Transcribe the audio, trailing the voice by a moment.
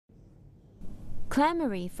Claire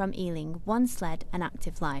Marie from Ealing once led an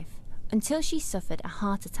active life until she suffered a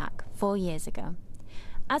heart attack 4 years ago.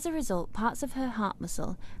 As a result, parts of her heart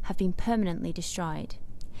muscle have been permanently destroyed.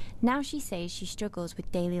 Now she says she struggles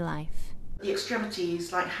with daily life. The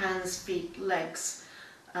extremities, like hands, feet, legs,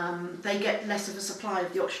 they get less of a supply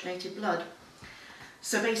of the oxygenated blood.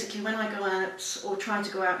 So basically when I go out or try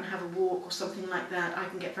to go out and have a walk or something like that, I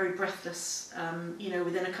can get very breathless.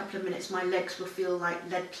 Within a couple of minutes my legs will feel like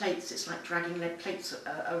lead plates. It's like dragging lead plates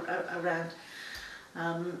around.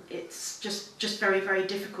 It's just very, very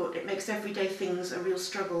difficult. It makes everyday things a real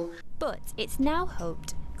struggle. But it's now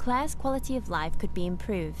hoped Claire's quality of life could be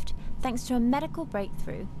improved thanks to a medical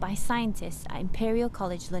breakthrough by scientists at Imperial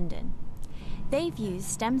College London. They've used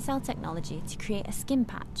stem cell technology to create a skin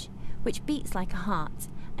patch which beats like a heart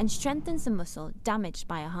and strengthens the muscle damaged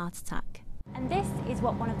by a heart attack. And this is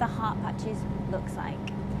what one of the heart patches looks like.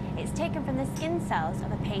 It's taken from the skin cells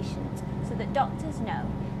of a patient so that doctors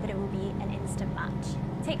know that it will be an instant match.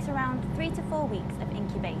 It takes around 3 to 4 weeks of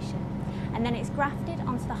incubation, and then it's grafted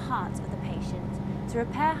onto the heart of the patient to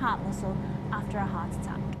repair heart muscle after a heart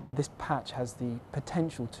attack. This patch has the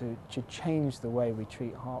potential to change the way we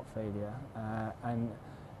treat heart failure and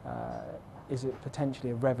is it potentially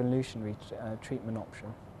a revolutionary treatment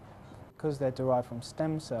option. Because they're derived from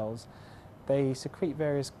stem cells, they secrete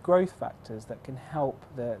various growth factors that can help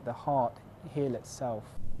the heart heal itself.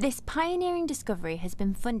 This pioneering discovery has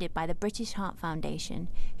been funded by the British Heart Foundation,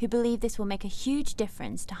 who believe this will make a huge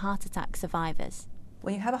difference to heart attack survivors.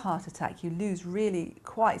 When you have a heart attack, you lose really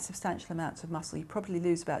quite substantial amounts of muscle. You probably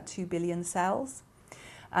lose about 2 billion cells,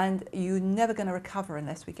 and you're never going to recover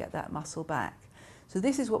unless we get that muscle back. So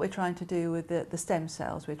this is what we're trying to do with the stem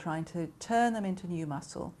cells. We're trying to turn them into new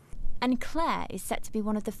muscle. And Claire is set to be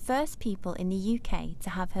one of the first people in the UK to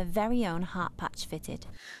have her very own heart patch fitted.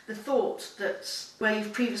 The thought that where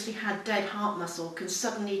you've previously had dead heart muscle can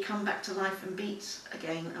suddenly come back to life and beat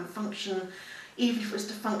again and function, even if it was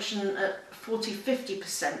to function at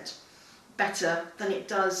 40–50% better than it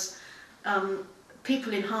does,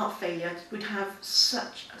 people in heart failure would have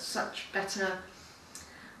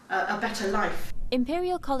a better life.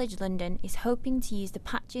 Imperial College London is hoping to use the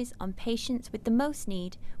patches on patients with the most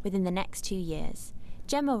need within the next 2 years.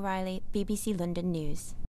 Gemma O'Reilly, BBC London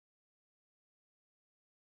News.